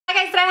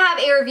I have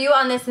a review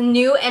on this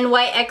new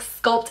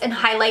NYX Sculpt and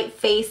Highlight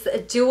Face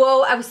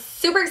Duo. I was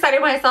super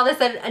excited when I saw this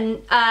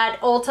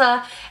at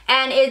Ulta,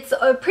 and it's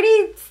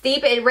pretty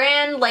steep. It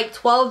ran like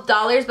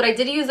 $12, but I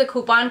did use a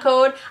coupon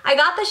code. I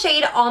got the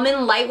shade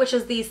Almond Light, which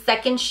is the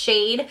second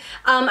shade.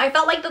 I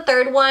felt like the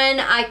third one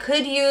I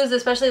could use,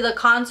 especially the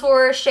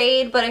contour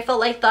shade, but I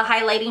felt like the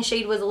highlighting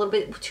shade was a little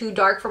bit too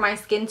dark for my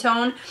skin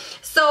tone.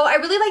 So I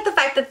really like the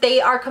fact that they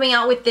are coming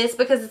out with this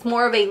because it's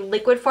more of a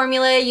liquid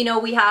formula. You know,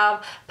 we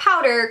have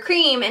powder,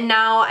 cream, and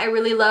now I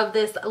really love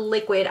this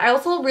liquid. I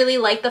also really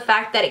like the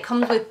fact that it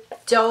comes with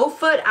doe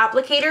foot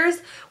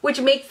applicators,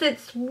 which makes it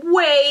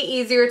way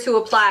easier to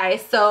apply.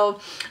 So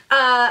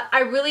I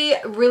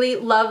really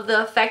love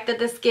the effect that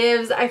this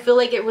gives. I feel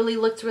like it really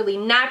looks really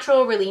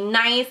natural, really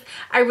nice.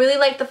 I really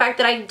like the fact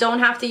that I don't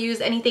have to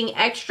use anything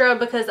extra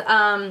because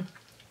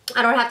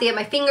I don't have to get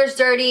my fingers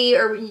dirty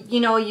or, you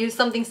know, use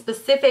something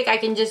specific. I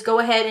can just go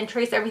ahead and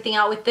trace everything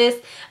out with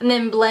this and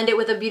then blend it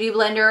with a beauty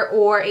blender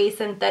or a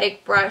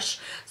synthetic brush.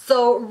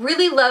 So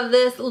really love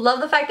this. Love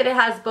the fact that it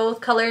has both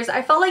colors.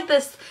 I felt like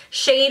this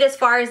shade, as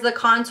far as the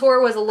contour,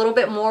 was a little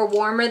bit more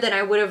warmer than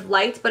I would have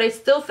liked, but I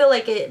still feel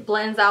like it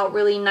blends out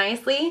really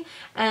nicely,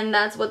 and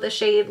that's what the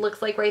shade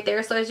looks like right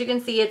there. So as you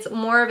can see, it's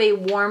more of a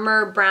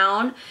warmer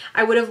brown.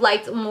 I would have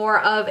liked more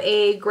of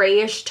a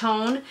grayish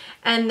tone,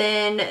 and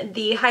then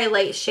the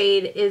highlight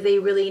shade is a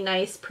really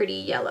nice pretty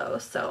yellow,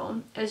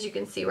 so as you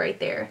can see right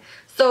there.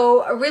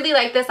 So I really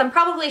like this. I'm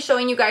probably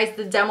showing you guys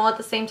the demo at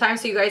the same time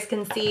so you guys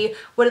can see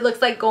what it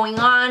looks like going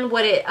on,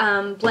 what it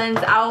blends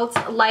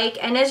out like.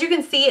 And as you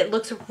can see, it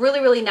looks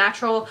really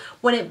natural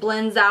when it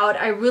blends out.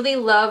 I really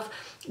love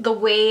the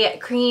way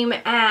cream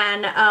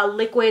and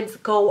liquids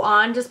go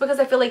on, just because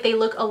I feel like they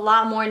look a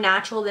lot more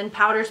natural than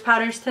powders.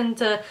 Powders tend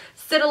to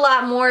sit a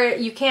lot more.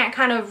 You can't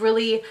kind of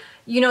really,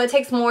 you know, it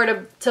takes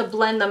more to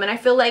blend them, and I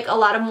feel like a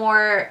lot of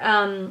more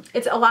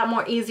it's a lot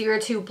more easier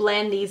to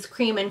blend these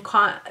cream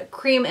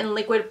and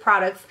liquid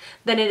products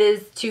than it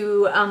is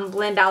to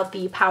blend out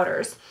the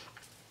powders.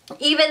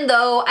 Even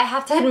though I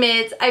have to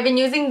admit, I've been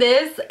using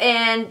this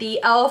and the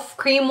e.l.f.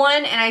 cream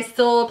one, and I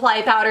still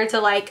apply powder to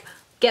like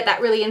get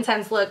that really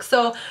intense look.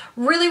 So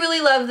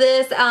really love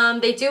this.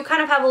 They do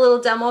kind of have a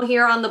little demo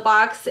here on the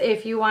box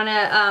if you want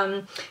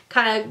to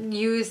kind of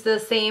use the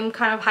same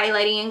kind of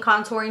highlighting and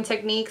contouring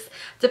techniques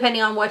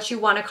depending on what you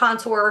want to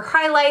contour or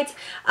highlight.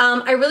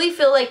 I really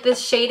feel like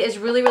this shade is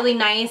really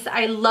nice.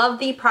 I love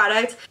the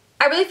product.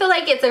 I really feel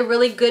like it's a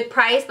really good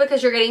price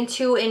because you're getting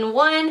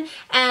 2-in-1,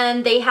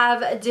 and they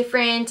have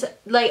different,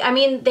 like, I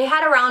mean, they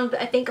had around,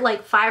 I think,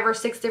 like 5 or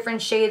 6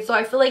 different shades, so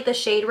I feel like the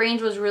shade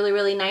range was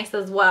really nice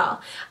as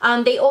well.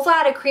 They also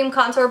had a cream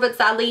contour, but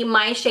sadly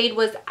my shade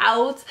was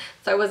out,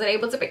 so I wasn't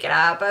able to pick it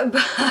up,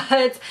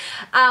 but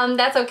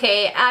that's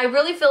okay. I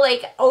really feel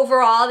like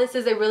overall this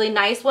is a really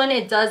nice one.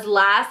 It does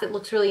last. It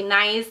looks really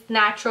nice,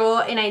 natural,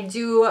 and I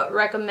do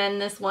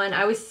recommend this one.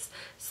 I was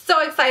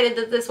so excited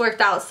that this worked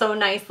out so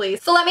nicely.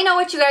 So let me know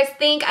what you guys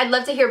think. I'd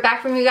love to hear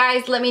back from you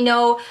guys. Let me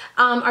know,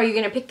 are you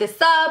gonna pick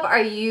this up?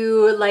 Are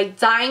you like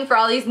dying for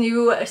all these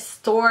new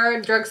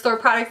drugstore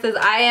products as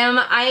I am?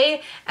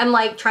 I am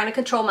like trying to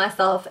control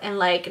myself and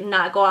like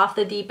not go off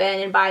the deep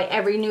end and buy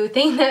every new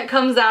thing that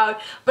comes out.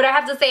 But I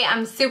have to say,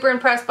 I'm super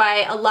impressed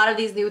by a lot of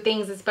these new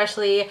things,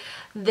 especially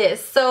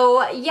this.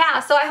 So yeah,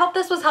 so I hope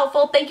this was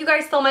helpful. Thank you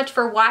guys so much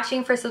for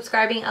watching, for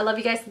subscribing. I love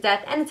you guys to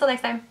death, and until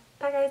next time,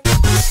 bye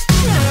guys.